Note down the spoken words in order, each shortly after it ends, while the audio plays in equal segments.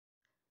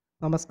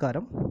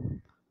നമസ്കാരം.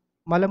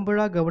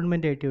 Malampuzha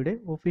government I ടിയുടെ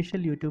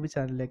official YouTube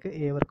ചാനലിലേക്ക്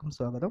ഏവർക്കും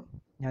സ്വാഗതം.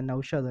 ഞാൻ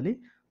Noushad Ali,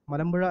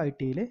 Malampuzha I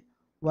ടിയിലെ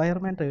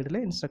wireman ട്രേഡിലെ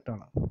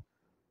ഇൻസ്ട്രക്ടറാണ്.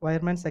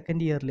 Wireman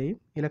second ഇയറിലെയും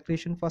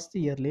electrician first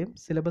ഇയറിലെയും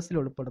സിലബസിൽ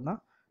ഉൾപ്പെടുന്ന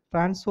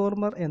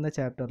ട്രാൻസ്ഫോർമർ എന്ന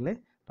ചാപ്റ്ററിലെ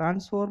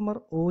ട്രാൻസ്ഫോർമർ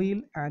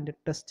ഓയിൽ ആൻഡ്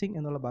ടെസ്റ്റിംഗ്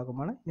എന്നുള്ള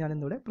ഭാഗമാണ് ഞാൻ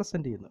ഇന്നിവിടെ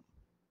പ്രസൻറ്റ് ചെയ്യുന്നത്.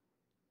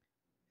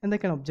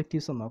 എന്തൊക്കെയാണ്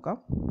ഒബ്ജക്റ്റീവ്സ് എന്ന് നോക്കാം.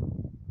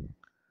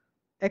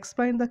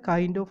 Explain the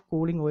kind of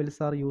cooling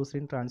oils are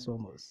used in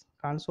transformers.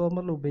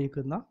 ട്രാൻസ്ഫോർമറിൽ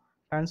ഉപയോഗിക്കുന്ന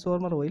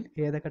ട്രാൻസ്ഫോർമർ ഓയിൽ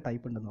ഏതൊക്കെ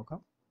ടൈപ്പ് ഉണ്ടെന്ന് നോക്കാം.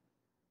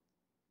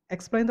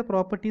 Explain the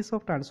properties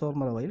of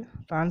transformer oil.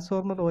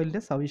 Transformer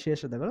ഓയിലിൻ്റെ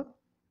സവിശേഷതകൾ.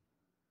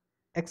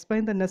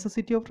 Explain the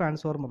necessity of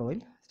transformer oil.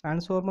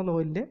 Transformer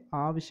ഓയിലിൻ്റെ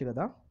ആവശ്യകത.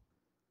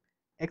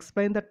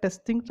 Explain the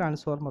testing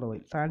transformer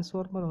oil.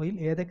 Transformer oil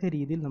ഏതൊക്കെ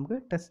രീതിയിൽ നമുക്ക്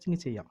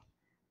ടെസ്റ്റിംഗ് ചെയ്യാം.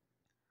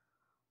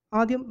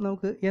 ആദ്യം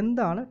നമുക്ക്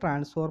എന്താണ്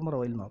ട്രാൻസ്ഫോർമർ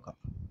ഓയിൽ നോക്കാം.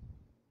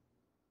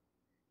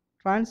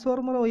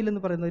 ട്രാൻസ്ഫോർമർ ഓയിൽ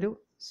എന്ന് പറയുന്ന ഒരു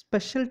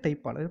സ്പെഷ്യൽ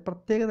ടൈപ്പാണ്, ഒരു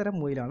പ്രത്യേകതരം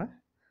ഓയിലാണ്.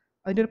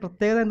 അതിൻ്റെ ഒരു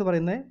പ്രത്യേകത എന്ന്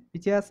പറയുന്നത്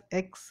which has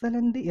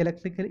excellent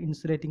electrical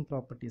insulating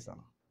properties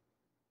ആണ്.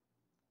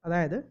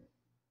 അതായത്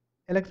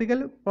ഇലക്ട്രിക്കൽ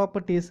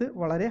പ്രോപ്പർട്ടീസ്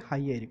വളരെ ഹൈ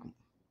ആയിരിക്കും.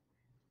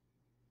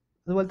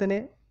 അതുപോലെ തന്നെ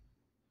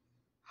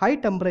ഹൈ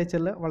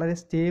ടെമ്പറേച്ചറിൽ വളരെ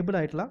സ്റ്റേബിൾ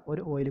ആയിട്ടുള്ള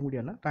ഒരു ഓയിലും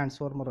കൂടിയാണ്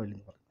ട്രാൻസ്ഫോർമർ ഓയിൽ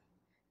എന്ന് പറയുന്നത്.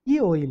 ഈ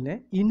ഓയിലിന്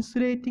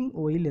ഇൻസുലേറ്റിംഗ്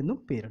ഓയിൽ എന്നും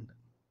പേരുണ്ട്.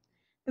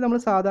 ഇത് നമ്മൾ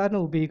സാധാരണ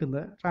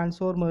ഉപയോഗിക്കുന്നത്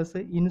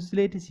ട്രാൻസ്ഫോർമേഴ്സ്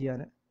ഇൻസുലേറ്റ്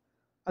ചെയ്യാൻ,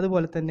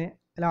 അതുപോലെ തന്നെ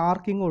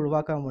ആർക്കിങ്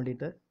ഒഴിവാക്കാൻ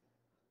വേണ്ടിയിട്ട്,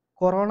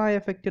 കൊറോണ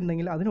എഫക്റ്റ്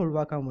ഉണ്ടെങ്കിൽ അതിനെ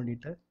ഒഴിവാക്കാൻ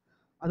വേണ്ടിയിട്ട്,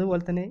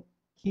 അതുപോലെ തന്നെ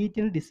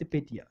ഹീറ്റിനെ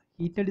ഡിസിപ്പേറ്റ് ചെയ്യുക.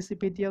 ഹീറ്റിനെ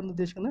ഡിസിപ്പേറ്റ് ചെയ്യുക എന്ന്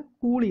ഉദ്ദേശിക്കുന്നത്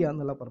കൂൾ ചെയ്യുക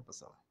എന്നുള്ള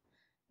പർപ്പസാണ്.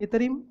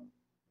 ഇത്രയും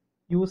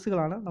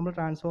യൂസുകളാണ് നമ്മൾ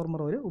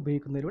ട്രാൻസ്ഫോർമർ ഓയിൽ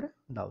ഉപയോഗിക്കുന്നതിലൂടെ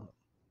ഉണ്ടാകുന്നത്.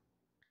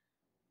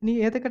 ഇനി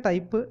ഏതൊക്കെ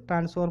ടൈപ്പ്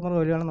ട്രാൻസ്ഫോർമർ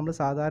ഓയിലുകളാണ് നമ്മൾ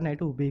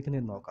സാധാരണയായിട്ട്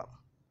ഉപയോഗിക്കുന്നതെന്ന് നോക്കാം.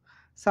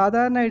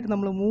 സാധാരണയായിട്ട്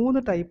നമ്മൾ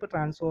 3 ടൈപ്പ്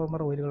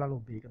ട്രാൻസ്ഫോർമർ ഓയിലുകളാണ്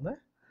ഉപയോഗിക്കുന്നത്.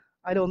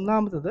 അതിൽ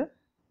ഒന്നാമത്തത്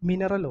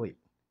മിനറൽ ഓയിൽ.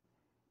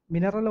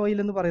 മിനറൽ ഓയിൽ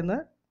എന്ന് പറയുന്നത്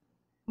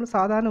നമ്മൾ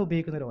സാധാരണ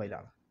ഉപയോഗിക്കുന്ന ഒരു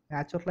ഓയിലാണ്,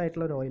 നാച്ചുറൽ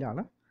ആയിട്ടുള്ള ഒരു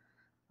ഓയിലാണ്.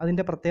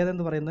 അതിൻ്റെ പ്രത്യേകത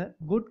എന്ന് പറയുന്നത്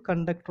good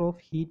conductor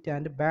of heat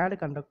and bad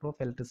conductor of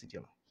electricity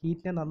ആണ്.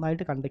 ഹീറ്റിനെ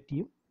നന്നായിട്ട് കണ്ടക്ട്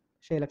ചെയ്യും,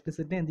 പക്ഷേ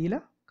ഇലക്ട്രിസിറ്റിനെ എന്ത് ചെയ്യില്ല,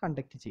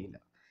 കണ്ടക്ട് ചെയ്യില്ല.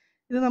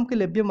 ഇത് നമുക്ക്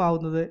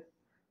ലഭ്യമാവുന്നത്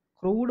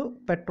ക്രൂഡ്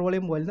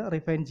പെട്രോളിയം ഓയിലിന്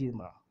റിഫൈൻ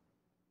ചെയ്യുന്നതാണ്.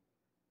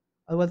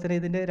 അതുപോലെ തന്നെ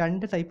ഇതിൻ്റെ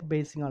 2 ടൈപ്പ്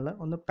ബേസിംഗ് ആണ്.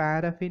 ഒന്ന്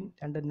പാരഫിൻ,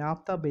 2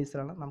 നാഫ്ത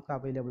ബേസിലാണ് നമുക്ക്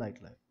അവൈലബിൾ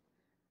ആയിട്ടുള്ളത്.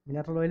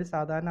 മിനറൽ ഓയിൽ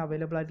സാധാരണ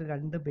അവൈലബിൾ ആയിട്ട്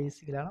 2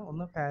 ബേസിക്കിലാണ്.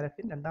 ഒന്ന്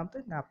പാരഫിൻ,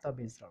 രണ്ടാമത്തെ നാഫ്ത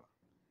ബേസിലാണ്.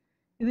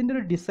 ഇതിൻ്റെ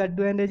ഒരു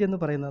ഡിസഡ്വാൻറ്റേജ് എന്ന്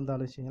പറയുന്നത്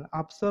എന്താണെന്ന് വെച്ച് കഴിഞ്ഞാൽ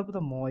അബ്സോർബ് ദ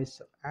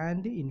മോയ്സ്ചർ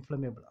ആൻഡ്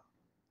ഇൻഫ്ലമേബിൾ ആണ്.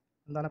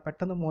 എന്താണ്,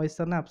 പെട്ടെന്ന്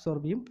മോയ്സ്ചറിനെ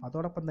അബ്സോർബ് ചെയ്യും,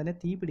 അതോടൊപ്പം തന്നെ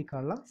തീ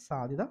പിടിക്കാനുള്ള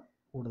സാധ്യത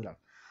കൂടുതലാണ്.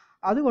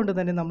 അതുകൊണ്ട്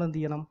തന്നെ നമ്മൾ എന്ത്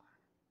ചെയ്യണം,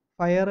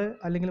 ഫയർ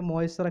അല്ലെങ്കിൽ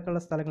മോയ്സ്ചറൊക്കെ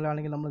ഉള്ള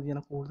സ്ഥലങ്ങളിലാണെങ്കിൽ നമ്മൾ എന്ത്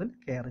ചെയ്യണം, കൂടുതൽ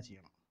കെയർ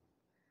ചെയ്യണം.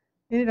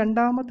 ഇനി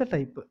രണ്ടാമത്തെ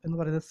ടൈപ്പ് എന്ന്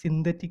പറയുന്നത്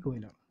സിന്തറ്റിക്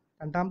ഓയിലാണ്.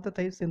 രണ്ടാമത്തെ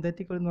ടൈപ്പ്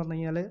സിന്തറ്റിക് ഓയിൽ എന്ന്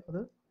പറഞ്ഞു കഴിഞ്ഞാൽ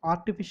അത്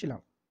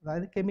ആർട്ടിഫിഷ്യലാണ്,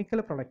 അതായത്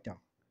കെമിക്കൽ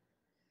പ്രൊഡക്റ്റാണ്.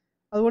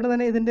 അതുകൊണ്ട്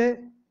തന്നെ ഇതിൻ്റെ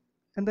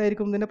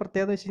എന്തായിരിക്കും ഇതിൻ്റെ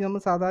പ്രത്യേകത എന്ന് വെച്ച് കഴിഞ്ഞാൽ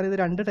നമ്മൾ സാധാരണ ഇത്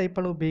 2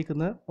 ടൈപ്പാണ്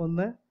ഉപയോഗിക്കുന്നത്.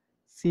 ഒന്ന്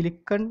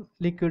സിലിക്കൺ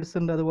ലിക്വിഡ്സ്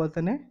ഉണ്ട്, അതുപോലെ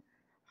തന്നെ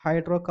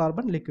ഹൈഡ്രോ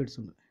കാർബൺ ലിക്വിഡ്സ്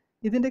ഉണ്ട്.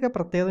 ഇതിൻ്റെയൊക്കെ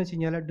പ്രത്യേകത എന്ന് വെച്ച്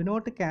കഴിഞ്ഞാൽ do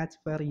not catch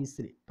fire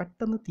easily,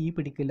 പെട്ടെന്ന് തീ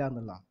പിടിക്കില്ല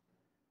എന്നുള്ളതാണ്.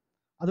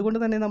 അതുകൊണ്ട്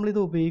തന്നെ നമ്മളിത്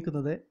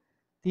ഉപയോഗിക്കുന്നത്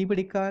തീ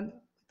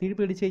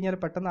പിടിച്ചു കഴിഞ്ഞാൽ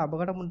പെട്ടെന്ന്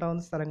അപകടം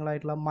ഉണ്ടാകുന്ന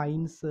സ്ഥലങ്ങളായിട്ടുള്ള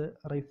മൈൻസ്,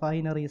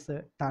 റിഫൈനറീസ്,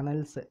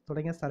 ടണൽസ്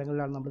തുടങ്ങിയ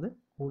സ്ഥലങ്ങളിലാണ് നമ്മളിത്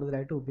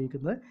കൂടുതലായിട്ട്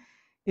ഉപയോഗിക്കുന്നത്.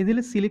 ഇതിൽ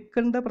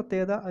സിലിക്കണിൻ്റെ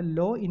പ്രത്യേകത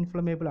ലോ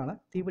ഇൻഫ്ലമേബിൾ ആണ്,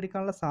 തീ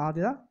പിടിക്കാനുള്ള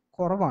സാധ്യത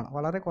കുറവാണ്,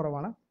 വളരെ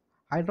കുറവാണ്.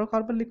 ഹൈഡ്രോ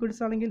കാർബൺ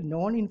ലിക്വിഡ്സ് ആണെങ്കിൽ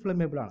നോൺ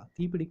ഇൻഫ്ലമേബിൾ ആണ്,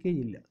 തീ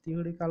പിടിക്കുകയില്ല, തീ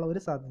പിടിക്കാനുള്ള ഒരു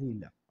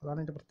സാധ്യതയില്ല. അതാണ്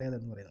അതിൻ്റെ പ്രത്യേകത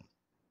എന്ന് പറയുന്നത്.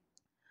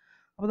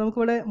 അപ്പോൾ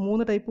നമുക്കിവിടെ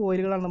 3 ടൈപ്പ്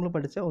ഓയിലുകളാണ് നമ്മൾ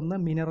പഠിച്ചത്. ഒന്ന്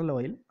മിനറൽ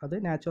ഓയിൽ, അത്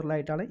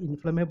നാച്ചുറലായിട്ടാണ്,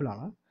 ഇൻഫ്ലമേബിൾ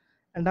ആണ്.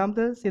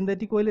 രണ്ടാമത്തെ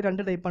സിന്തറ്റിക് ഓയിൽ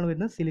 2 ടൈപ്പാണ്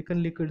വരുന്നത്, silicon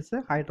liquids,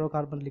 hydro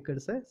carbon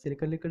liquids.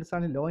 Silicon liquids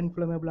ആണ് ലോ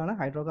ഇൻഫ്ലമേബിൾ ആണ്,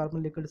 ഹൈഡ്രോ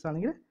കാർബൺ ലിക്വിഡ്സ്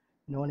ആണെങ്കിൽ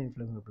നോൺ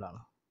ഇൻഫ്ലമേബിൾ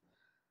ആണ്.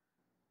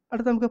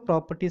 അടുത്ത നമുക്ക്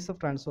പ്രോപ്പർട്ടീസ് ഓഫ്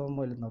ട്രാൻസ്ഫോർമർ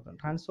ഓയിൽ നോക്കാം.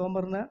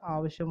 ട്രാൻസ്ഫോർമറിന്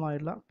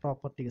ആവശ്യമായുള്ള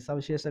പ്രോപ്പർട്ടീസ്,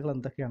 സവിശേഷതകൾ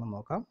എന്തൊക്കെയാണെന്ന്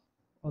നോക്കാം.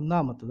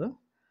 ഒന്നാമത്തത്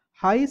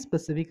high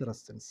specific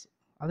resistance.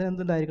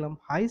 അതിനെന്തുണ്ടായിരിക്കണം,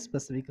 high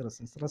specific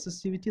resistance,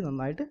 resistivity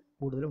നന്നായിട്ട്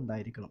കൂടുതൽ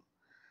ഉണ്ടായിരിക്കണം.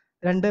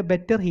 2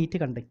 ബെറ്റർ ഹീറ്റ്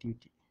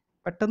കണ്ടക്ടിവിറ്റി,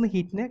 പെട്ടെന്ന്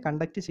ഹീറ്റിനെ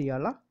കണ്ടക്ട്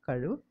ചെയ്യാനുള്ള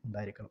കഴിവ്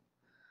ഉണ്ടായിരിക്കണം.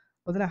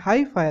 അതുപോലെ ഹൈ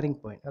ഫയറിംഗ്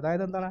പോയിന്റ്,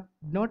 അതായത് എന്താണ്,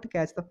 not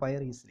catch the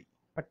fire easily,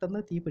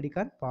 പെട്ടെന്ന് തീ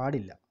പിടിക്കാൻ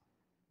പാടില്ല,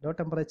 ലോ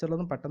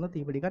ടെമ്പറേച്ചറിലൊന്നും പെട്ടെന്ന്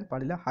തീ പിടിക്കാൻ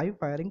പാടില്ല, ഹൈ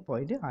ഫയറിംഗ്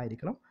പോയിന്റ്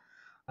ആയിരിക്കണം.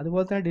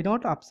 അതുപോലെ തന്നെ ഡി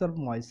നോട്ട് അബ്സർബ്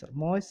മോയ്സ്ചർ,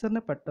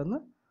 മോയ്സ്ചറിനെ പെട്ടെന്ന്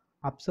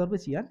അബ്സർബ്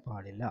ചെയ്യാൻ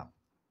പാടില്ല.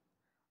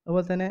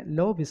 അതുപോലെ തന്നെ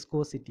ലോ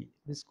വിസ്കോസിറ്റി,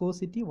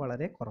 വിസ്കോസിറ്റി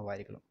വളരെ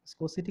കുറവായിരിക്കണം.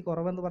 വിസ്കോസിറ്റി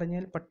കുറവെന്ന്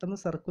പറഞ്ഞാൽ പെട്ടെന്ന്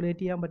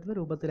സർക്കുലേറ്റ് ചെയ്യാൻ പറ്റുന്ന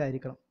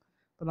രൂപത്തിലായിരിക്കണം.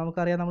 അപ്പോൾ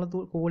നമുക്കറിയാം, നമ്മൾ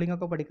കൂളിംഗ്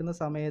ഒക്കെ പഠിക്കുന്ന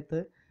സമയത്ത്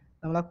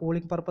നമ്മൾ ആ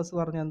കൂളിംഗ് പർപ്പസ്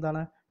പറഞ്ഞാൽ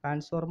എന്താണ്,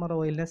 ട്രാൻസ്ഫോർമർ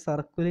ഓയിലിനെ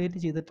സർക്കുലേറ്റ്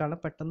ചെയ്തിട്ടാണ്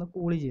പെട്ടെന്ന്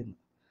കൂളി ചെയ്യുന്നത്.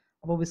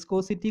 അപ്പോൾ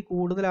വിസ്കോസിറ്റി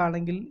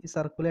കൂടുതലാണെങ്കിൽ ഈ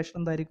സർക്കുലേഷൻ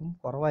എന്തായിരിക്കും,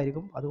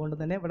 കുറവായിരിക്കും. അതുകൊണ്ട്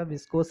തന്നെ ഇവിടെ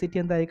വിസ്കോസിറ്റി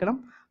എന്തായിരിക്കണം,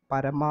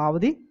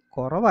 പരമാവധി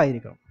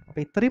കുറവായിരിക്കണം.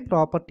 അപ്പോൾ ഇത്രയും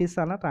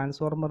പ്രോപ്പർട്ടീസാണ്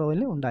ട്രാൻസ്ഫോർമർ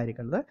ഓയിലിൽ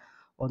ഉണ്ടായിരിക്കുന്നത്.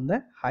 ഒന്ന്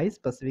ഹൈ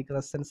സ്പെസിഫിക്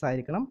റെസിസ്റ്റൻസ്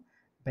ആയിരിക്കണം,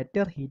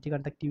 ബെറ്റർ ഹീറ്റ്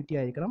കണ്ടക്ടിവിറ്റി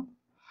ആയിരിക്കണം,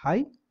 ഹൈ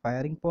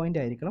ഫയറിംഗ് പോയിന്റ്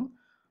ആയിരിക്കണം,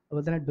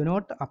 അതുപോലെ തന്നെ ഡു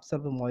നോട്ട്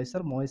അബ്സർബ്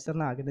മോയ്സ്ചർ,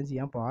 മോയ്സ്ചറിനെ ആഗിരണം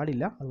ചെയ്യാൻ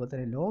പാടില്ല, അതുപോലെ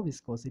തന്നെ ലോ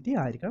വിസ്കോസിറ്റി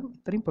ആയിരിക്കണം.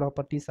 ഇത്രയും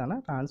പ്രോപ്പർട്ടീസാണ്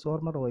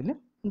ട്രാൻസ്ഫോർമർ ഓയിലിന്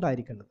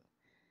ഉണ്ടായിരിക്കേണ്ടത്.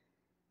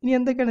 ഇനി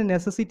എന്തൊക്കെയാണ്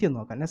നെസസിറ്റി എന്ന്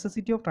നോക്കാം.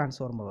 Necessity of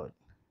transformer oil.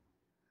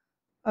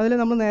 അതിൽ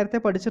നമ്മൾ നേരത്തെ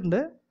പഠിച്ചിട്ടുണ്ട്,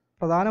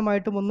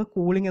 പ്രധാനമായിട്ടും ഒന്ന്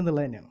കൂളിംഗ്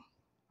എന്നുള്ളത് തന്നെയാണ്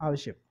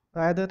ആവശ്യം.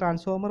 അതായത്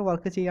ട്രാൻസ്ഫോർമർ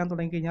വർക്ക് ചെയ്യാൻ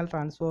തുടങ്ങിക്കഴിഞ്ഞാൽ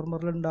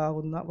ട്രാൻസ്ഫോർമറിൽ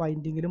ഉണ്ടാകുന്ന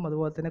വൈൻഡിങ്ങിലും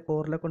അതുപോലെ തന്നെ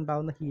കോറിലൊക്കെ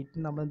ഉണ്ടാകുന്ന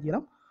ഹീറ്റിന് നമ്മൾ എന്ത്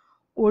ചെയ്യണം,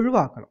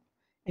 ഒഴിവാക്കണം.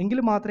 എങ്കിൽ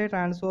മാത്രമേ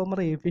ട്രാൻസ്ഫോർമർ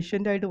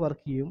എഫിഷ്യൻ്റ് ആയിട്ട്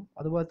വർക്ക് ചെയ്യും,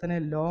 അതുപോലെ തന്നെ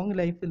ലോങ്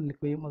ലൈഫിൽ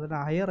നിൽക്കുകയും അതുപോലെ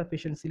ഹയർ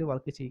എഫിഷ്യൻസിയിൽ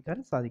വർക്ക് ചെയ്യാൻ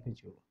സാധിക്കുകയും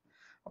ചെയ്യുള്ളൂ.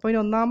 അപ്പോൾ ഇതിന്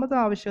ഒന്നാമത്തെ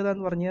ആവശ്യകത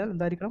എന്ന് പറഞ്ഞാൽ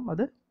എന്തായിരിക്കണം,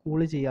 അത്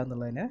കൂള് ചെയ്യുക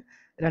എന്നുള്ളതിന്.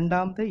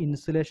 രണ്ടാമത്തെ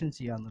ഇൻസുലേഷൻ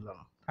ചെയ്യുക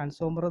എന്നുള്ളതാണ്.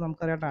 ട്രാൻസ്ഫോമർ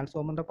നമുക്കറിയാം,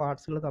 ട്രാൻസ്ഫോമറിൻ്റെ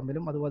പാർട്സുകൾ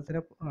തമ്മിലും അതുപോലെ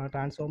തന്നെ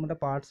ട്രാൻസ്ഫോമറിൻ്റെ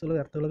പാർട്സുകൾ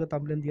എർത്തുകളൊക്കെ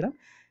തമ്മിൽ എന്ത് ചെയ്യണം,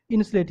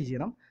 ഇൻസുലേറ്റ്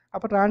ചെയ്യണം.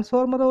 അപ്പോൾ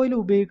ട്രാൻസ്ഫോർമർ ഓയിൽ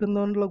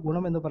ഉപയോഗിക്കുന്നതുകൊണ്ടുള്ള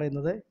ഗുണം എന്ന്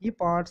പറയുന്നത് ഈ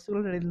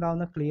പാർട്സുകളുടെ ഇടയിൽ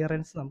ഉണ്ടാകുന്ന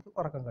ക്ലിയറൻസ് നമുക്ക്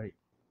കുറക്കാൻ കഴിയും.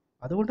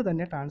 അതുകൊണ്ട്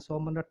തന്നെ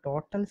ട്രാൻസ്ഫോമറിൻ്റെ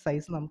ടോട്ടൽ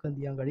സൈസ് നമുക്ക് എന്ത്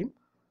ചെയ്യാൻ കഴിയും,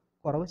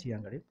 കുറവ്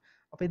ചെയ്യാൻ കഴിയും.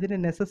 അപ്പോൾ ഇതിൻ്റെ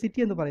നെസസിറ്റി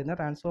എന്ന് പറയുന്നത്,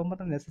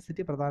 ട്രാൻസ്ഫോമറിൻ്റെ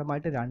നെസസിറ്റി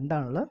പ്രധാനമായിട്ട്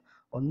രണ്ടാണുള്ളത്.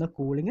 ഒന്ന്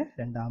കൂളിംഗ്,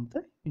 രണ്ടാമത്തെ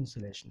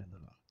ഇൻസുലേഷൻ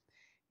എന്നുള്ളതാണ്.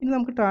 ഇനി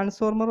നമുക്ക്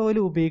ട്രാൻസ്ഫോർമർ ഓയിൽ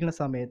ഉപയോഗിക്കുന്ന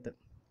സമയത്ത്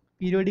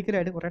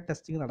പീരിയോഡിക്കലായിട്ട് കുറേ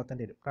ടെസ്റ്റിംഗ്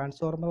നടത്തേണ്ടി വരും.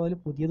 ട്രാൻസ്ഫോർമർ ഓയിൽ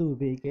പുതിയത്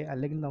ഉപയോഗിക്കുക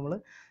അല്ലെങ്കിൽ നമ്മൾ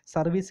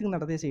സർവീസിങ്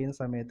നടത്തി ചെയ്യുന്ന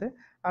സമയത്ത്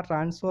ആ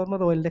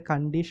ട്രാൻസ്ഫോർമർ ഓയിലിൻ്റെ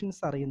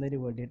കണ്ടീഷൻസ് അറിയുന്നതിന്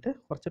വേണ്ടിയിട്ട്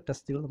കുറച്ച്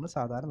ടെസ്റ്റുകൾ നമ്മൾ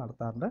സാധാരണ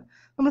നടത്താറുണ്ട്.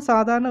 നമ്മൾ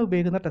സാധാരണ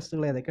ഉപയോഗിക്കുന്ന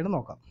ടെസ്റ്റുകൾ ഏതൊക്കെയാണ്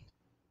നോക്കാം.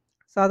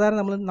 സാധാരണ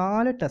നമ്മൾ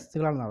 4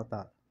 ടെസ്റ്റുകളാണ്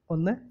നടത്താറ്.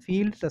 ഒന്ന്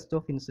field test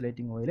of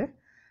insulating oil,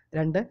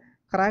 2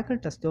 crackle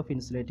test of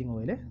insulating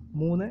oil,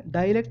 3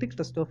 dielectric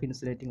test of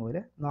insulating oil,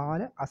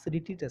 4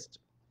 acidity test.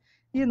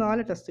 ഈ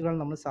 4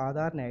 ടെസ്റ്റുകളാണ് നമ്മൾ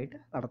സാധാരണയായിട്ട്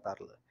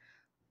നടത്താറുള്ളത്.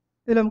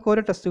 ഇതിൽ നമുക്ക്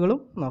ഓരോ ടെസ്റ്റുകളും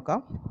നോക്കാം.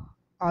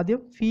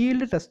 ആദ്യം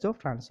ഫീൽഡ് ടെസ്റ്റ് ഓഫ്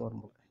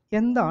ട്രാൻസ്ഫോർമർ.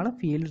 എന്താണ്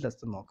ഫീൽഡ്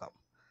ടെസ്റ്റ് എന്ന് നോക്കാം.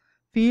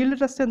 ഫീൽഡ്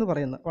ടെസ്റ്റ് എന്ന്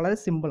പറയുന്നത് വളരെ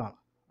സിമ്പിളാണ്.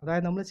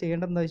 അതായത് നമ്മൾ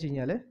ചെയ്യേണ്ടത് എന്താ വെച്ച്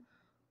കഴിഞ്ഞാൽ,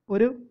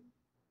 ഒരു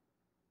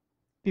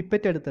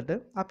പിപ്പറ്റ് എടുത്തിട്ട്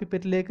ആ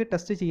പിപ്പറ്റിലേക്ക്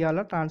ടെസ്റ്റ്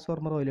ചെയ്യാനുള്ള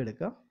ട്രാൻസ്ഫോർമർ ഓയിൽ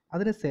എടുക്കുക.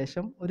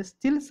 അതിനുശേഷം ഒരു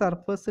സ്റ്റിൽ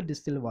സർഫസ്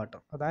ഡിസ്റ്റിൽ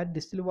വാട്ടർ, അതായത്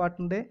ഡിസ്റ്റിൽ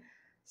വാട്ടറിൻ്റെ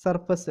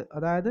സർഫസ്,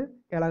 അതായത്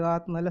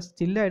ഇളകാത്ത നല്ല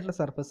സ്റ്റില്ലായിട്ടുള്ള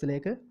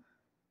സർഫസിലേക്ക്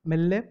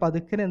മെല്ലെ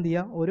പതുക്കനെ എന്ത്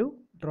ചെയ്യുക, ഒരു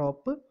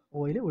ഡ്രോപ്പ്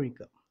ഓയിൽ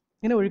ഒഴിക്കുക.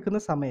 ഇങ്ങനെ ഒഴിക്കുന്ന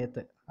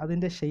സമയത്ത്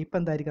അതിൻ്റെ ഷേപ്പ്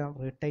എന്തായിരിക്കണം,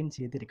 റിട്ടൈൻ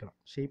ചെയ്തിരിക്കണം,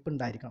 ഷേപ്പ്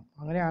ഉണ്ടായിരിക്കണം.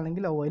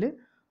 അങ്ങനെയാണെങ്കിൽ ഓയിൽ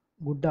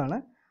ഗുഡാണ്.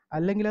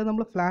 അല്ലെങ്കിൽ അത്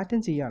നമ്മൾ ഫ്ലാറ്റൻ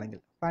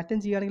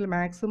ചെയ്യുകയാണെങ്കിൽ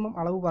മാക്സിമം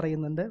അളവ്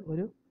പറയുന്നുണ്ട്,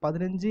 ഒരു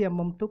 15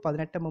 mm to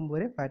 18 mm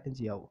വരെ ഫ്ലാറ്റൻ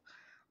ചെയ്യാവൂ.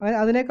 അങ്ങനെ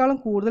അതിനേക്കാളും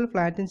കൂടുതൽ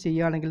ഫ്ലാറ്റൻ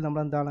ചെയ്യുകയാണെങ്കിൽ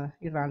നമ്മൾ എന്താണ്,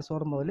 ഈ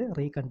ട്രാൻസ്ഫോർമർ ഓയിൽ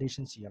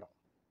റീകണ്ടീഷൻ ചെയ്യണം.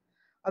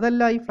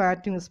 അതല്ല, ഈ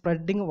ഫ്ലാറ്റിങ്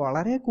സ്പ്രെഡിങ്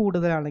വളരെ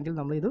കൂടുതലാണെങ്കിൽ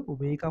നമ്മൾ ഇത്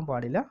ഉപയോഗിക്കാൻ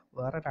പാടില്ല.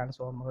 വേറെ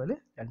ട്രാൻസ്ഫോർമർ ഓയിൽ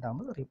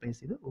രണ്ടാമത് റീപ്ലേസ്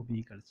ചെയ്ത്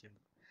ഉപയോഗിക്കുകയാണ്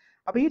ചെയ്യുന്നത്.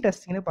 അപ്പോൾ ഈ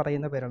ടെസ്റ്റിങ്ങിന്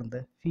പറയുന്ന പേരാണെന്ത്,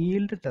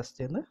 ഫീൽഡ്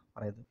ടെസ്റ്റ് എന്ന്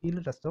പറയുന്നത്.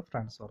 Field test of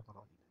transformer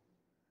oil.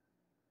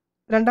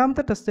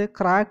 രണ്ടാമത്തെ test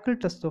crackle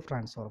test of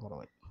transformer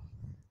oil.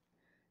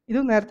 ഇത്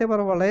നേരത്തെ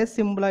പറഞ്ഞ വളരെ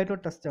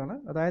സിമ്പിളായിട്ടൊരു ടെസ്റ്റാണ്.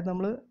 അതായത്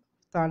നമ്മൾ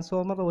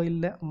ട്രാൻസ്ഫോർമർ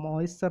ഓയിലിലെ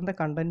മോയ്സ്ചറിൻ്റെ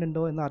കണ്ടൻറ്റ്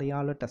ഉണ്ടോ എന്ന്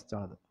അറിയാനുള്ള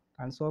ടെസ്റ്റാണിത്.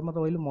 ട്രാൻസ്ഫോർമർ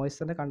ഓയിൽ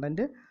മോയ്സ്ചറിൻ്റെ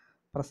കണ്ടൻറ്റ്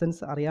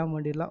പ്രസൻസ് അറിയാൻ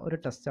വേണ്ടിയുള്ള ഒരു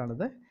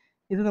ടെസ്റ്റാണിത്.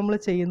 ഇത് നമ്മൾ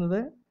ചെയ്യുന്നത്,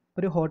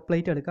 ഒരു ഹോട്ട്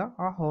പ്ലേറ്റ് എടുക്കുക.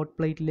 ആ ഹോട്ട്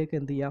പ്ലേറ്റിലേക്ക്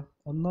എന്ത് ചെയ്യാം,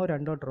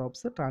 1-2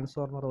 ഡ്രോപ്സ്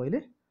ട്രാൻസ്ഫോർമർ ഓയിൽ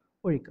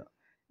ഒഴിക്കുക.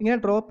 ഇങ്ങനെ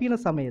ഡ്രോപ്പ് ചെയ്യുന്ന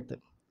സമയത്ത്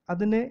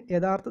അതിന്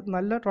യഥാർത്ഥ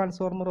നല്ല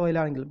ട്രാൻസ്ഫോർമർ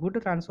ഓയിലാണെങ്കിൽ, ഗുഡ്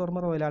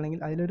ട്രാൻസ്ഫോർമർ ഓയിലാണെങ്കിൽ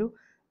അതിലൊരു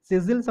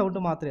സിസിൽ സൗണ്ട്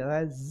മാത്രമേ,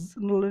 അതായത് സിസ്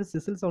എന്നുള്ളൊരു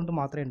സിസിൽ സൗണ്ട്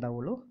മാത്രമേ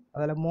ഉണ്ടാവുള്ളൂ.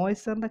 അതുപോലെ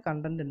മോയ്സ്ചറിൻ്റെ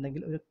കണ്ടൻറ്റ്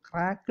ഉണ്ടെങ്കിൽ ഒരു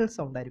ക്രാക്കിൾ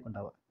സൗണ്ട് ആയിരിക്കും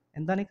ഉണ്ടാവുക.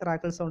 എന്താണ് ഈ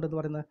ക്രാക്കിൾ സൗണ്ട് എന്ന്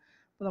പറയുന്നത്?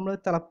 അപ്പോൾ നമ്മൾ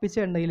തിളപ്പിച്ച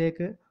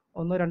എണ്ണയിലേക്ക്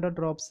 1-2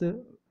 ഡ്രോപ്സ്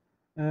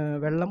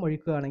വെള്ളം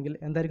ഒഴിക്കുകയാണെങ്കിൽ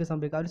എന്തായിരിക്കും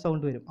സംഭവിക്കുക, ആ ഒരു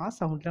സൗണ്ട് വരും. ആ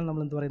സൗണ്ടിലാണ്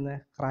നമ്മൾ എന്ത് പറയുന്നത്,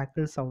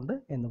 ക്രാക്കിൾ സൗണ്ട്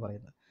എന്ന്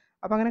പറയുന്നത്.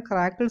 അപ്പോൾ അങ്ങനെ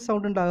ക്രാക്കിൾ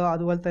സൗണ്ട് ഉണ്ടാവുക,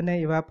 അതുപോലെ തന്നെ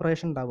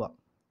ഇവാപ്പറേഷൻ ഉണ്ടാവുക,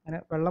 അങ്ങനെ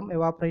വെള്ളം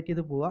എവാപ്പറേറ്റ്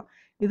ചെയ്ത് പോവുക.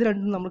 ഇത്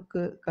രണ്ടും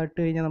നമുക്ക് കട്ട്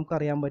കഴിഞ്ഞാൽ നമുക്ക്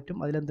അറിയാൻ പറ്റും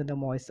അതിലെന്തുണ്ട്,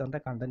 മോയ്സ്ചറിൻ്റെ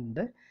കണ്ടൻറ്റ്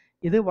ഉണ്ട്.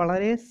 ഇത്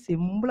വളരെ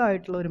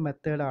സിമ്പിളായിട്ടുള്ള ഒരു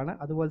മെത്തേഡാണ്.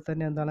 അതുപോലെ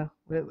തന്നെ എന്താണ്,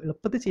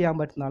 എളുപ്പത്തിൽ ചെയ്യാൻ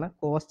പറ്റുന്നതാണ്,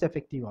 കോസ്റ്റ്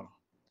എഫക്റ്റീവാണ്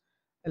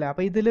അല്ലേ.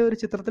 അപ്പോൾ ഇതിൽ ഒരു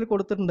ചിത്രത്തിൽ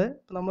കൊടുത്തിട്ടുണ്ട്.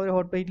 നമ്മളൊരു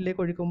ഹോട്ട്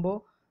പ്ലേറ്റിലേക്ക് ഒഴിക്കുമ്പോൾ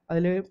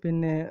അതിൽ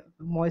പിന്നെ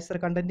മോയ്സ്ചർ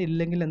കണ്ടൻറ്റ്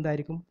ഇല്ലെങ്കിൽ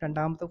എന്തായിരിക്കും,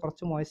 രണ്ടാമത്തെ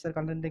കുറച്ച് മോയ്സ്ചർ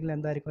കണ്ടൻറ്റ് ഉണ്ടെങ്കിൽ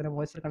എന്തായിരിക്കും, അതിൻ്റെ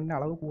മോയ്സ്ചർ കണ്ടൻറ്റ്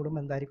അളവ്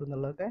കൂടുമ്പോൾ എന്തായിരിക്കും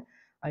എന്നുള്ളതൊക്കെ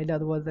അതിൽ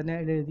അതുപോലെ തന്നെ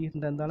അതിൽ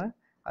എഴുതിയിട്ടുണ്ട്. എന്താണ്,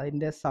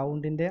 അതിൻ്റെ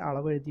സൗണ്ടിൻ്റെ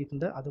അളവ്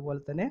എഴുതിയിട്ടുണ്ട്.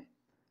 അതുപോലെ തന്നെ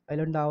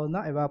അതിലുണ്ടാവുന്ന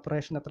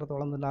എവാപ്പറേഷൻ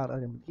എത്രത്തോളം എന്നുള്ള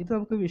അറിയാൻ പറ്റും. ഇത്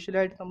നമുക്ക്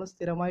വിഷ്വലായിട്ട് നമ്മൾ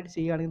സ്ഥിരമായിട്ട്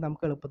ചെയ്യുകയാണെങ്കിൽ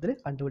നമുക്ക് എളുപ്പത്തിൽ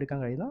കണ്ടുപിടിക്കാൻ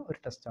കഴിയുന്ന ഒരു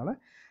ടെസ്റ്റാണ്.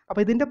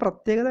 അപ്പോൾ ഇതിൻ്റെ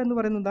പ്രത്യേകത എന്ന്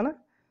പറയുന്നത് എന്താണ്,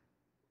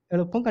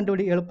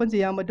 എളുപ്പം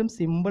ചെയ്യാൻ പറ്റും,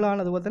 സിമ്പിളാണ്,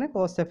 അതുപോലെ തന്നെ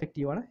കോസ്റ്റ്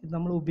എഫക്റ്റീവാണ്. ഇത്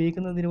നമ്മൾ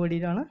ഉപയോഗിക്കുന്നതിന്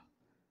വേണ്ടിയിട്ടാണ്,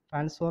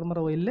 ട്രാൻസ്ഫോർമർ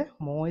ഓയിലിലെ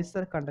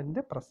മോയ്സ്ചർ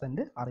കണ്ടൻറ്റിൻ്റെ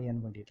പ്രസൻറ്റ് അറിയാൻ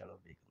വേണ്ടിയിട്ടാണ്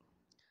ഉപയോഗിക്കുന്നത്.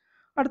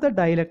 അടുത്ത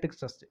ഡൈലക്ട്രിക്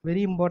ടെസ്റ്റ്,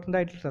 വെരി ഇമ്പോർട്ടൻ്റ്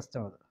ആയിട്ടുള്ള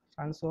ടെസ്റ്റാണത്.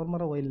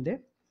 ട്രാൻസ്ഫോർമർ ഓയിലിൻ്റെ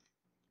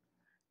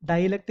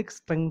ഡൈലക്ട്രിക്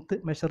സ്ട്രെങ്ത്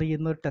മെഷർ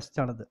ചെയ്യുന്ന ഒരു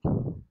ടെസ്റ്റാണിത്.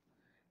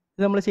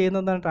 ഇത് നമ്മൾ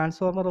ചെയ്യുന്നത് എന്താണ്,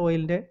 ട്രാൻസ്ഫോർമർ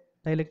ഓയിലിൻ്റെ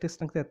ഡൈലക്ട്രിക്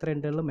സ്ട്രെങ്ത്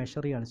എത്രയുണ്ട് എന്നുള്ളത്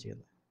മെഷർ ചെയ്യാണ്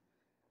ചെയ്യുന്നത്.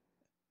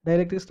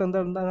 ഡൈലക്ട്രിക് സ്ട്രെങ്ത്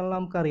എന്താണെന്നുള്ള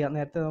നമുക്കറിയാം,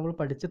 നേരത്തെ നമ്മൾ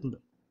പഠിച്ചിട്ടുണ്ട്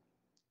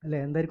അല്ലേ.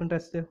 എന്തായിരിക്കും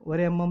ടെസ്റ്റ്,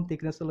 1 mm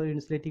തിക്നെസ് ഉള്ള ഒരു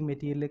ഇൻസുലേറ്റിംഗ്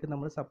മെറ്റീരിയലിലേക്ക്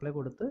നമ്മൾ സപ്ലൈ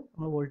കൊടുത്ത്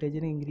നമ്മൾ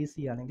വോൾട്ടേജിനെ ഇൻക്രീസ്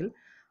ചെയ്യുകയാണെങ്കിൽ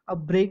ആ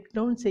ബ്രേക്ക്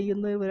ഡൗൺ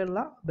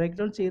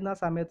ചെയ്യുന്ന ആ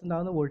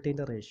സമയത്തുണ്ടാകുന്ന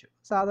വോൾട്ടേജിൻ്റെ റേഷ്യോ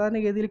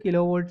സാധാരണഗതിയിൽ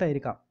കിലോ വോൾട്ട്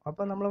ആയിരിക്കാം.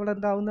 അപ്പോൾ നമ്മളിവിടെ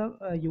എന്താവുന്ന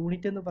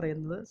യൂണിറ്റ് എന്ന്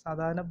പറയുന്നത്,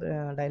 സാധാരണ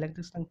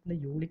ഡൈലക്ട്രിക് സ്ട്രെങ്ത്തിൻ്റെ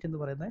യൂണിറ്റ്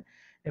എന്ന് പറയുന്നത്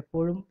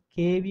എപ്പോഴും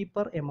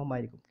kV/mm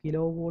ആയിരിക്കും,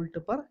 കിലോ വോൾട്ട്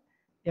പെർ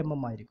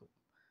mm ആയിരിക്കും.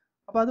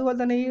 അപ്പോൾ അതുപോലെ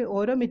തന്നെ ഈ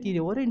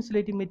ഓരോ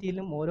ഇൻസുലേറ്റിംഗ്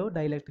മെറ്റീരിയലും ഓരോ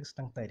ഡൈലക്ട്രിക്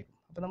സ്ട്രെങ്ത് ആയിരിക്കും.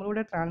 അപ്പോൾ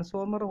നമ്മളിവിടെ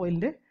ട്രാൻസ്ഫോർമർ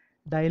ഓയിലിൻ്റെ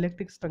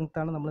ഡൈലക്ട്രിക് സ്ട്രെങ്ത്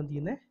ആണ് നമ്മൾ എന്ത്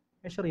ചെയ്യുന്നത്,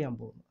 മെഷർ ചെയ്യാൻ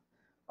പോകുന്നത്.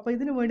 അപ്പോൾ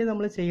ഇതിനു വേണ്ടി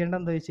നമ്മൾ ചെയ്യേണ്ടത്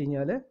എന്താ വെച്ച്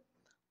കഴിഞ്ഞാൽ,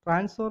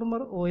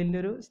 ട്രാൻസ്ഫോർമർ ഓയിലിൻ്റെ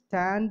ഒരു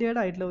സ്റ്റാൻഡേർഡ്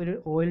ആയിട്ടുള്ള ഒരു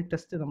ഓയിൽ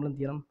ടെസ്റ്റ് നമ്മൾ എന്ത്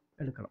ചെയ്യണം,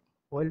 എടുക്കണം.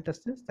 ഓയിൽ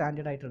ടെസ്റ്റ്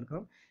സ്റ്റാൻഡേർഡ് ആയിട്ട്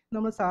എടുക്കണം.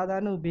 നമ്മൾ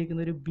സാധാരണ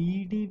ഉപയോഗിക്കുന്ന ഒരു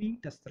BDV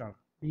ടെസ്റ്ററാണ്.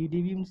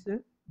 BDV means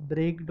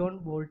break down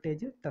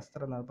voltage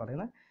tester എന്നാണ്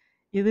പറയുന്നത്.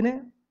 ഇതിന്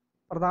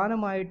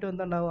പ്രധാനമായിട്ടും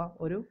എന്തുണ്ടാവുക,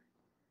 ഒരു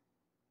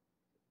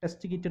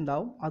ടെസ്റ്റ് കിറ്റ്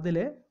ഉണ്ടാവും. അതിൽ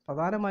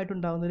പ്രധാനമായിട്ടും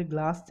ഉണ്ടാകുന്ന ഒരു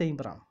ഗ്ലാസ്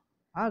ചേമ്പറാണ്.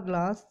 ആ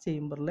ഗ്ലാസ്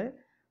ചേമ്പറിൽ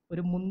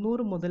ഒരു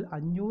 300 മുതൽ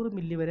 500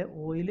 മില്ലി വരെ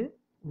ഓയിൽ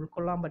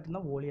ഉൾക്കൊള്ളാൻ പറ്റുന്ന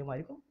വോളിയം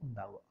ആയിരിക്കും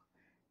ഉണ്ടാവുക.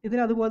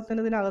 അതുപോലെ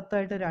തന്നെ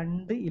ഇതിനകത്തായിട്ട്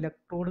 2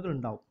 ഇലക്ട്രോഡുകൾ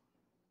ഉണ്ടാവും.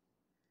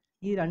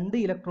 ഈ രണ്ട്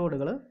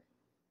ഇലക്ട്രോഡുകൾ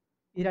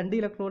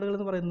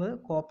എന്ന് പറയുന്നത്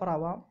കോപ്പർ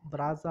ആവാം,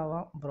 ബ്രാസ്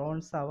ആവാം,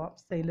 ബ്രോൺസ് ആവാം,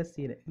 സ്റ്റെയിൻലെസ്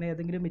സ്റ്റീൽ, ഇങ്ങനെ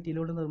ഏതെങ്കിലും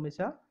മെറ്റീരിയൽ കൊണ്ട്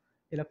നിർമ്മിച്ച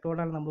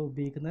ഇലക്ട്രോഡാണ് നമ്മൾ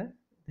ഉപയോഗിക്കുന്നത്.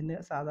 ഇതിന്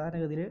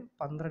സാധാരണഗതിയിൽ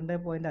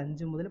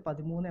 12.5 മുതൽ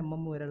 13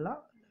 mm വരെയുള്ള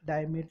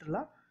ഡയമീറ്ററുള്ള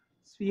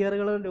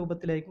സ്ഫിയറുകളുടെ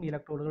രൂപത്തിലായിരിക്കും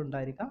ഇലക്ട്രോഡുകൾ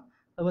ഉണ്ടായിരിക്കുക.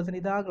 അതുപോലെ തന്നെ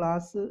ഇത് ആ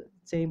ഗ്ലാസ്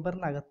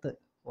ചേമ്പറിനകത്ത്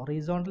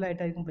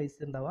ഹൊറിസോണ്ടലായിട്ടായിരിക്കും പ്ലേസ്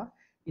ചെയ്തിട്ടുണ്ടാവുക.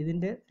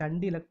 ഇതിൻ്റെ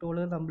 2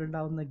 ഇലക്ട്രോഡുകൾ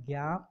തമ്മിലുണ്ടാകുന്ന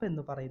ഗ്യാപ്പ്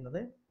എന്ന് പറയുന്നത്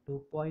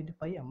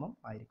 2.5 mm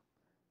ആയിരിക്കും,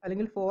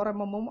 അല്ലെങ്കിൽ 4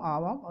 mm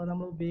ആവാം. അത്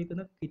നമ്മൾ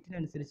ഉപയോഗിക്കുന്ന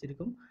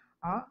കിറ്റിനനുസരിച്ചിരിക്കും.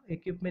 ആ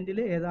എക്യുപ്മെൻറ്റിൽ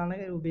ഏതാണ്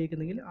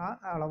ഉപയോഗിക്കുന്നതെങ്കിൽ ആ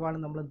അളവാണ്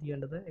നമ്മൾ എന്ത്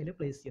ചെയ്യേണ്ടത്, അതിൽ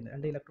പ്ലേസ് ചെയ്യേണ്ടത്,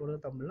 2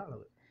 ഇലക്ട്രോഡുകൾ തമ്മിലുള്ള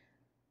അളവ്.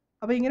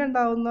 അപ്പോൾ ഇങ്ങനെ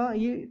ഉണ്ടാകുന്ന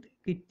ഈ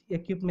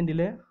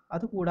എക്യുപ്മെൻറ്റിൽ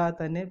അത് കൂടാതെ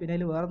തന്നെ പിന്നെ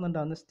അതിൽ വേറെ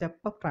ഒന്നുണ്ടാകുന്ന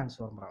സ്റ്റെപ്പ് അപ്പ്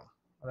ട്രാൻസ്ഫോർമറാണ്.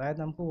 അതായത്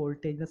നമുക്ക്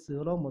വോൾട്ടേജിന്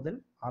 0 മുതൽ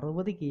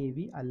 60 kV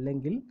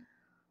അല്ലെങ്കിൽ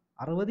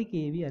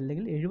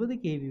 70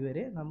 kV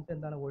വരെ നമുക്ക്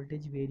എന്താണ്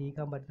വോൾട്ടേജ് വേരി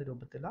ചെയ്യാൻ പറ്റുന്ന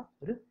രൂപത്തിലുള്ള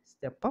ഒരു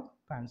സ്റ്റെപ്പ് അപ്പ്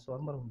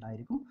ട്രാൻസ്ഫോർമർ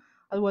ഉണ്ടായിരിക്കും.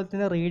 അതുപോലെ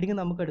തന്നെ റീഡിങ്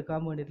നമുക്ക് എടുക്കാൻ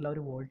വേണ്ടിയിട്ടുള്ള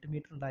ഒരു വോൾട്ട്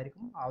മീറ്റർ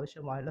ഉണ്ടായിരിക്കും.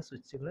 ആവശ്യമായുള്ള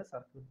സ്വിച്ചുകൾ,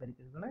 സർക്യൂട്ട്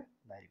ബ്രേക്കറുകൾ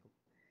ഉണ്ടായിരിക്കും.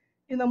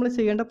 ഇനി നമ്മൾ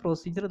ചെയ്യേണ്ട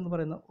പ്രൊസീജിയർ എന്ന്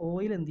പറയുന്നത്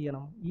ഓയിൽ എന്ത്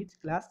ചെയ്യണം, ഈ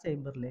ഗ്ലാസ്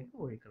ചേമ്പറിലേക്ക്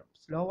ഒഴിക്കണം.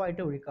 സ്ലോ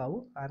ആയിട്ട് ഒഴിക്കാവൂ,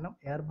 കാരണം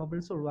എയർ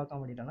ബബിൾസ് ഒഴിവാക്കാൻ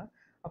വേണ്ടിയിട്ടാണ്.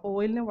 അപ്പോൾ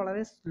ഓയിലിനെ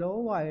വളരെ സ്ലോ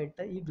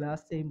ആയിട്ട് ഈ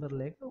ഗ്ലാസ്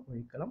ചേമ്പറിലേക്ക്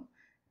ഒഴിക്കണം.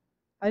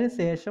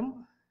 അതിനുശേഷം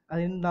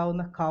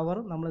അതിനുണ്ടാവുന്ന കവർ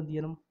നമ്മൾ എന്ത്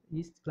ചെയ്യണം,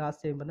 ഈ ഗ്ലാസ്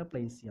ചേമ്പറിനെ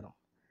പ്ലേസ് ചെയ്യണം.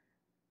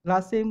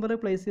 ഗ്ലാസ് ചേമ്പർ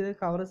പ്ലേസ് ചെയ്ത്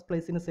കവർ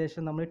പ്ലേസ് ചെയ്തതിന്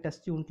ശേഷം നമ്മൾ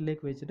ടെസ്റ്റ്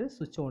യൂണിറ്റിലേക്ക് വെച്ചിട്ട്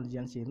സ്വിച്ച് ഓൺ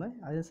ചെയ്യാൻ ചെയ്യുന്നത്.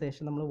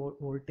 അതിനുശേഷം നമ്മൾ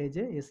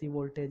വോൾട്ടേജ്, AC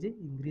വോൾട്ടേജ്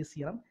ഇൻക്രീസ്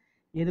ചെയ്യണം.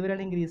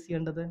 ഏതുവരെയാണ് ഇൻക്രീസ്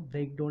ചെയ്യേണ്ടത്,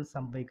 ബ്രേക്ക് ഡൗൺ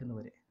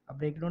സംഭവിക്കുന്നവരെ. ആ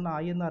ബ്രേക്ക് ഡൗൺ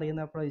ആയി എന്ന്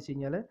അറിയുന്ന എപ്പോഴാണെന്ന് വെച്ച്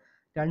കഴിഞ്ഞാൽ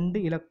 2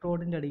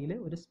 ഇലക്ട്രോഡിൻ്റെ ഇടയിൽ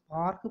ഒരു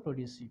സ്പാർക്ക്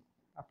പ്രൊഡ്യൂസ് ചെയ്യും.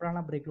 അപ്പോഴാണ്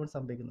ആ ബ്രേക്ക് ഡൗൺ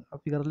സംഭവിക്കുന്നത്. ആ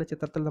ഫിഗറിലെ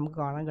ചിത്രത്തിൽ നമുക്ക്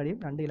കാണാൻ കഴിയും,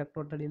 2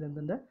 ഇലക്ട്രോഡിൻ്റെ ഇടയിൽ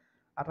എന്തുണ്ട്,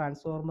 ആ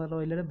ട്രാൻസ്ഫോർമർ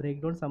ഓയിലിൽ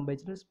ബ്രേക്ക് ഡൗൺ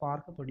സംഭവിച്ചിട്ട് ഒരു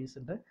സ്പാർക്ക് പ്രൊഡ്യൂസ്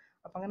ഉണ്ട്.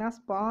 അപ്പോൾ അങ്ങനെ ആ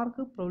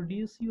സ്പാർക്ക്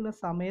പ്രൊഡ്യൂസ് ചെയ്യുന്ന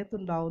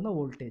സമയത്തുണ്ടാവുന്ന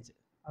വോൾട്ടേജ്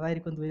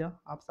അതായിരിക്കും എന്ത് വരിക,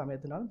 ആ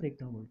സമയത്തുണ്ടാകുന്ന ബ്രേക്ക്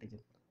ഡൗൺ വോൾട്ടേജ്.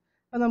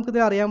 അത് നമുക്കിത്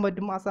അറിയാൻ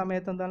പറ്റും. ആ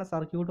സമയത്ത് എന്താണ്,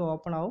 സർക്യൂട്ട്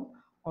ഓപ്പൺ ആവും,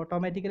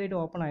 ഓട്ടോമാറ്റിക്കലായിട്ട്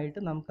ഓപ്പൺ ആയിട്ട്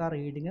നമുക്ക് ആ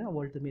റീഡിങ്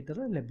വോൾട്ട് മീറ്റർ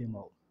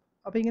ലഭ്യമാവും.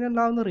 അപ്പോൾ ഇങ്ങനെ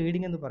ഉണ്ടാകുന്ന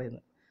റീഡിങ് എന്ന്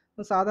പറയുന്നത്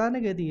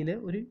സാധാരണഗതിയിൽ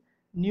ഒരു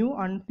ന്യൂ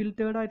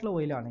അൺഫിൽറ്റേർഡ് ആയിട്ടുള്ള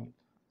ഓയിലാണെങ്കിൽ,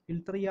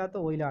 ഫിൽറ്റർ ചെയ്യാത്ത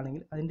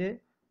ഓയിലാണെങ്കിൽ അതിൻ്റെ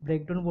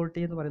ബ്രേക്ക് ഡൗൺ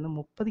വോൾട്ടേജ് എന്ന് പറയുന്നത്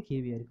 30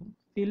 kV ആയിരിക്കും.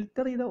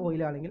 ഫിൽറ്റർ ചെയ്ത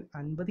ഓയിലാണെങ്കിൽ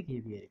 50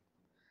 kV ആയിരിക്കും.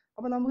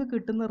 അപ്പോൾ നമുക്ക്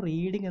കിട്ടുന്ന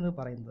റീഡിങ് എന്ന്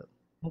പറയുന്നത്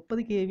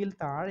 30 kV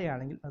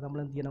താഴെയാണെങ്കിൽ അത് നമ്മൾ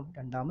എന്ത് ചെയ്യണം,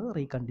 രണ്ടാമത്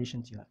റീകണ്ടീഷൻ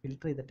ചെയ്യണം,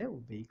 ഫിൽറ്റർ ചെയ്തിട്ട്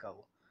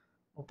ഉപയോഗിക്കാവൂ.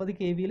 30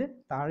 kV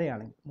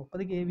താഴെയാണെങ്കിൽ,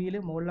 30 kV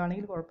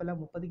മുകളിലാണെങ്കിൽ കുഴപ്പമില്ല,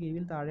 30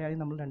 kV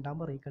താഴെയാണെങ്കിൽ നമ്മൾ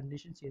രണ്ടാമത്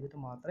റീകണ്ടീഷൻ ചെയ്തിട്ട്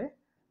മാത്രമേ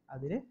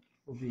അതിനെ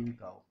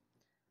ഉപയോഗിക്കാവൂ.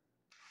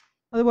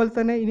 അതുപോലെ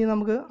തന്നെ ഇനി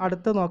നമുക്ക്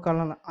അടുത്ത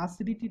നോക്കാനുള്ളതാണ്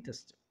അസിഡിറ്റി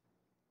ടെസ്റ്റ്.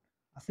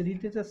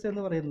 അസിഡിറ്റി ടെസ്റ്റ്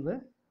എന്ന് പറയുന്നത്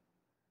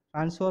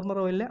ട്രാൻസ്ഫോർമർ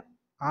ഓയിലിൽ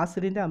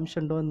ആസിഡിൻ്റെ അംശം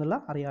ഉണ്ടോ എന്നുള്ള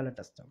അറിയാനുള്ള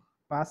ടെസ്റ്റാണ്.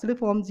 അപ്പോൾ ആസിഡ്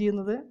ഫോം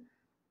ചെയ്യുന്നത്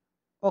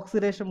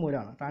ഓക്സിഡേഷൻ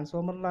മൂലമാണ്.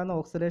 ട്രാൻസ്ഫോമറിലാകുന്ന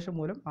ഓക്സിഡേഷൻ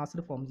മൂലം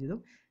ആസിഡ് ഫോം ചെയ്തു.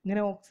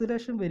 ഇങ്ങനെ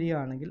ഓക്സിഡേഷൻ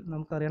വരികയാണെങ്കിൽ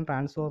നമുക്കറിയാം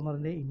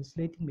ട്രാൻസ്ഫോമറിൻ്റെ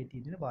ഇൻസുലേറ്റിംഗ്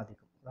മെറ്റീരിയലിനെ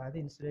ബാധിക്കും. അതായത്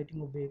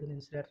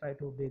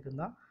ഇൻസുലേറ്ററായിട്ട്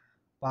ഉപയോഗിക്കുന്ന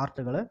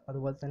പാർട്ടുകൾ,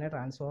 അതുപോലെ തന്നെ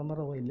ട്രാൻസ്ഫോമർ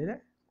ഓയിലിലെ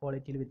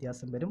ക്വാളിറ്റിയിൽ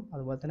വ്യത്യാസം വരും.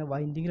 അതുപോലെ തന്നെ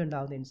വൈൻഡിങ്ങിൽ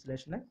ഉണ്ടാകുന്ന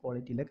ഇൻസുലേഷൻ്റെ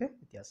ക്വാളിറ്റിയിലൊക്കെ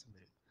വ്യത്യാസം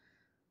വരും.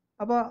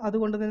 അപ്പോൾ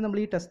അതുകൊണ്ട് തന്നെ നമ്മൾ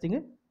ഈ ടെസ്റ്റിങ്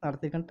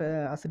നടത്തിയിരിക്കണം.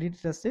 അസിഡിറ്റി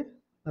ടെസ്റ്റ്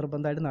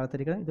നിർബന്ധമായിട്ട്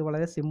നടത്തിയിരിക്കണം. ഇത്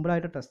വളരെ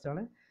സിമ്പിളായിട്ട്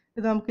ടെസ്റ്റാണ്.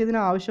 ഇത് നമുക്ക് ഇതിന്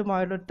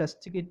ആവശ്യമായിട്ടുള്ള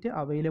ടെസ്റ്റ് കിറ്റ്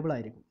അവൈലബിൾ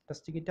ആയിരിക്കും.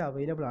 ടെസ്റ്റ് കിറ്റ്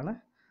അവൈലബിൾ ആണ്.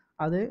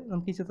 അത്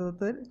നമുക്ക് ഈ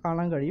ചിത്രത്തിൽ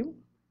കാണാൻ കഴിയും.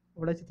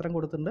 ഇവിടെ ചിത്രം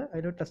കൊടുത്തിട്ടുണ്ട്,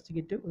 അതിലൊരു ടെസ്റ്റ്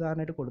കിറ്റ്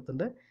ഉദാഹരണമായിട്ട്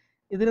കൊടുത്തിട്ടുണ്ട്.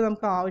 ഇതിൽ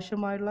നമുക്ക്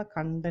ആവശ്യമായിട്ടുള്ള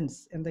കണ്ടൻസ്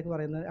എന്തൊക്കെ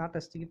പറയുന്നത്, ആ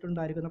ടെസ്റ്റ് കിറ്റ്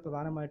ഉണ്ടായിരിക്കുന്ന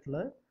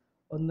പ്രധാനമായിട്ടുള്ളത്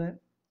ഒന്ന്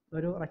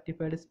ഒരു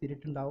റെക്ടിഫൈഡ്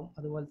സ്പിരിറ്റ് ഉണ്ടാവും,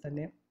 അതുപോലെ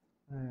തന്നെ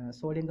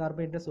സോഡിയം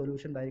കാർബണേറ്റിൻ്റെ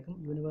സൊല്യൂഷൻ ഉണ്ടായിരിക്കും,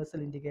 യൂണിവേഴ്സൽ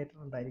ഇൻഡിക്കേറ്റർ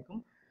ഉണ്ടായിരിക്കും,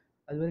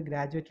 അതുപോലെ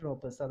ഗ്രാജുവേറ്റഡ്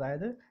ഓപ്പേഴ്സ്,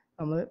 അതായത്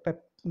നമ്മൾ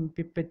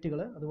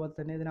പിപ്പറ്റുകൾ, അതുപോലെ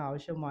തന്നെ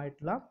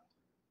ഇതിനാവശ്യമായിട്ടുള്ള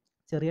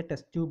ചെറിയ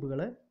ടെസ്റ്റ്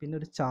ട്യൂബുകൾ, പിന്നെ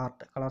ഒരു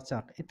ചാർട്ട്, കളർ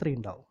ചാർട്ട്, ഇത്രയും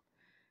ഉണ്ടാവും.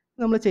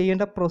 നമ്മൾ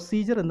ചെയ്യേണ്ട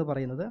പ്രൊസീജിയർ എന്ന്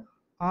പറയുന്നത്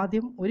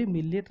ആദ്യം 1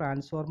 മില്ലി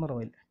ട്രാൻസ്ഫോർമർ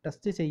ഓയിൽ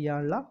ടെസ്റ്റ്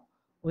ചെയ്യാനുള്ള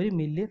 1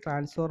 മില്ലി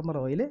ട്രാൻസ്ഫോർമർ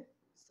ഓയിൽ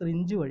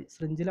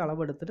സിറിഞ്ചിൽ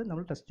അളവെടുത്തിട്ട്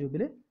നമ്മൾ ടെസ്റ്റ്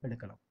ട്യൂബിൽ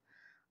എടുക്കണം.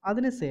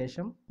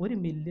 അതിനുശേഷം 1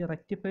 മില്ലി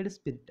റെക്ടിഫൈഡ്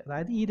സ്പിരിറ്റ്,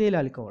 അതായത് ഈഥൈൽ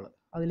ആൽക്കഹോൾ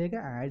അതിലേക്ക്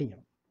ആഡ്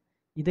ചെയ്യണം.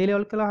 ഈഥൈൽ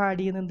ആൽക്കഹോൾ ആഡ്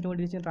ചെയ്യുന്നതിന്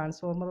വേണ്ടി വെച്ചാൽ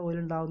ട്രാൻസ്ഫോർമർ ഓയിൽ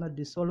ഉണ്ടാകുന്ന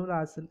ഡിസോൾവർ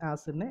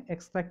ആസിഡിനെ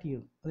എക്സ്ട്രാക്ട്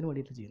ചെയ്യും, അതിന്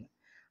വേണ്ടിയിട്ട് ചെയ്യുന്നത്.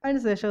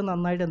 അതിനുശേഷം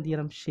നന്നായിട്ട് എന്ത്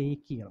ചെയ്യണം,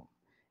 ഷെയ്ക്ക് ചെയ്യണം.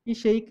 ഈ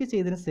ഷെയ്ക്ക്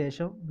ചെയ്തതിന്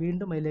ശേഷം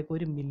വീണ്ടും അതിലേക്ക്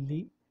 1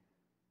 milli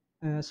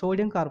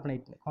sodium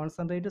carbonate,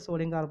 concentrate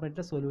sodium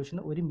carbonate solution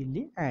 1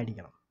 milli add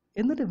ചെയ്യണം.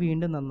 എന്നിട്ട്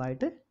വീണ്ടും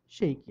നന്നായിട്ട്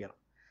ഷെയ്ക്ക് ചെയ്യണം.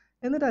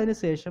 എന്നിട്ട് അതിന്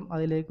ശേഷം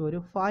അതിലേക്ക് ഒരു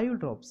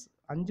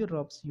 5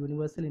 ഡ്രോപ്സ്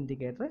യൂണിവേഴ്സൽ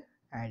ഇൻഡിക്കേറ്റർ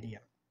ആഡ്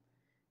ചെയ്യണം.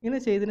 ഇങ്ങനെ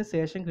ചെയ്തതിന്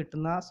ശേഷം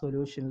കിട്ടുന്ന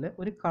സൊല്യൂഷനിൽ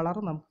ഒരു കളർ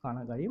നമുക്ക്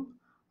കാണാൻ കഴിയും.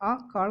 ആ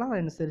കളർ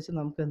അനുസരിച്ച്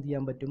നമുക്ക് എന്ത്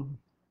ചെയ്യാൻ പറ്റും,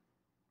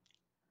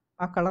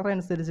 ആ കളർ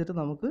അനുസരിച്ചിട്ട്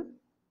നമുക്ക്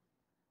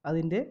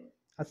അതിൻ്റെ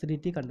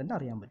അസിഡിറ്റി കണ്ടൻറ്റ്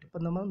അറിയാൻ പറ്റും.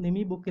 ഇപ്പം നമ്മൾ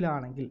നിമി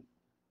ബുക്കിലാണെങ്കിൽ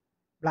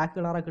ബ്ലാക്ക്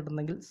കളറൊക്കെ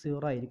കിട്ടുന്നെങ്കിൽ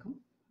 0 ആയിരിക്കും,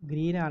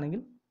 ഗ്രീൻ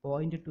ആണെങ്കിൽ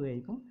 0.2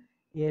 ആയിരിക്കും,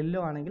 യെല്ലോ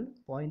ആണെങ്കിൽ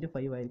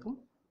 0.5 ആയിരിക്കും,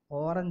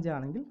 ഓറഞ്ച്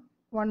ആണെങ്കിൽ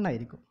 1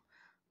 ആയിരിക്കും.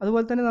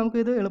 അതുപോലെ തന്നെ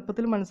നമുക്കിത്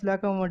എളുപ്പത്തിൽ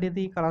മനസ്സിലാക്കാൻ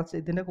വേണ്ടിയിട്ട് ഈ കളർ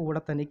ഇതിൻ്റെ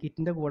കൂടെ തന്നെ,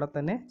 കിറ്റിൻ്റെ കൂടെ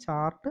തന്നെ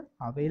ചാർട്ട്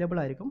അവൈലബിൾ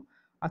ആയിരിക്കും.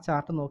 ആ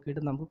ചാർട്ട്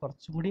നോക്കിയിട്ട് നമുക്ക്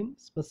കുറച്ചും കൂടിയും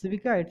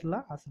സ്പെസിഫിക് ആയിട്ടുള്ള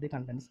അസിഡ്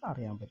കണ്ടൻസ്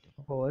അറിയാൻ പറ്റും.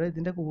 അപ്പോൾ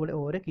ഇതിൻ്റെ കൂടെ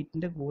ഓരോ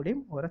കിറ്റിൻ്റെ കൂടെയും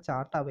ഓരോ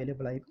ചാർട്ട്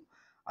അവൈലബിൾ ആയിരിക്കും.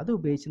 അത്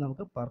ഉപയോഗിച്ച്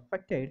നമുക്ക്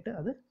പെർഫെക്റ്റ് ആയിട്ട്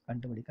അത്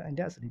കണ്ടുപിടിക്കാം,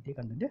 അതിൻ്റെ അസിഡിറ്റി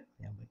കണ്ടൻറ്റ്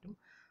അറിയാൻ പറ്റും.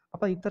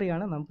 അപ്പോൾ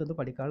ഇത്രയാണ് നമുക്കിത്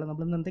പഠിക്കാനുള്ളത്.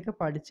 നമ്മളിന്ന് എന്തൊക്കെ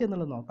പഠിച്ചു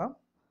എന്നുള്ളത് നോക്കാം.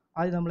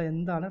 ആദ്യം നമ്മൾ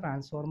എന്താണ്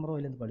ട്രാൻസ്ഫോർമർ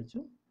ഓയിൽ എന്ന് പഠിച്ചു,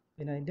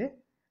 പിന്നെ അതിൻ്റെ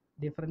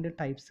ഡിഫറെൻറ്റ്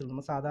ടൈപ്സ്,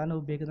 നമ്മൾ സാധാരണ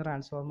ഉപയോഗിക്കുന്ന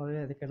ട്രാൻസ്ഫോർമർ ഓയിൽ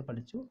ഏതൊക്കെയാണ്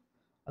പഠിച്ചു.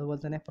 അതുപോലെ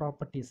തന്നെ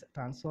പ്രോപ്പർട്ടീസ്,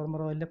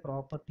 ട്രാൻസ്ഫോർമർ ഓയിലിൻ്റെ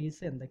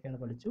പ്രോപ്പർട്ടീസ് എന്തൊക്കെയാണ്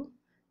പഠിച്ചു,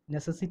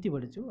 നെസസിറ്റി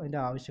പഠിച്ചു, അതിൻ്റെ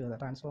ആവശ്യകത,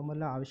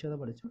 ട്രാൻസ്ഫോർമറിൻ്റെ ആവശ്യകത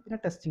പഠിച്ചു, പിന്നെ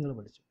ടെസ്റ്റിങ്ങൾ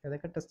പഠിച്ചു.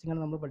 ഏതൊക്കെ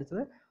ടെസ്റ്റിങ്ങാണ് നമ്മൾ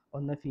പഠിച്ചത്?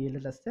 ഒന്ന്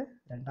ഫീൽഡ് ടെസ്റ്റ്,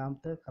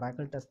 രണ്ടാമത്തെ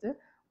ക്രാക്കൽ ടെസ്റ്റ്,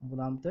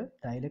 മൂന്നാമത്തെ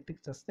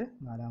ഡയലക്ട്രിക് ടെസ്റ്റ്,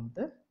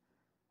 നാലാമത്തെ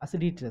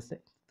അസിഡിറ്റി ടെസ്റ്റ്.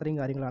 ഇത്രയും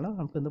കാര്യങ്ങളാണ്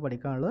നമുക്കിന്ന്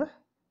പഠിക്കാനുള്ളത്.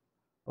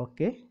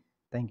 Okay,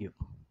 thank you.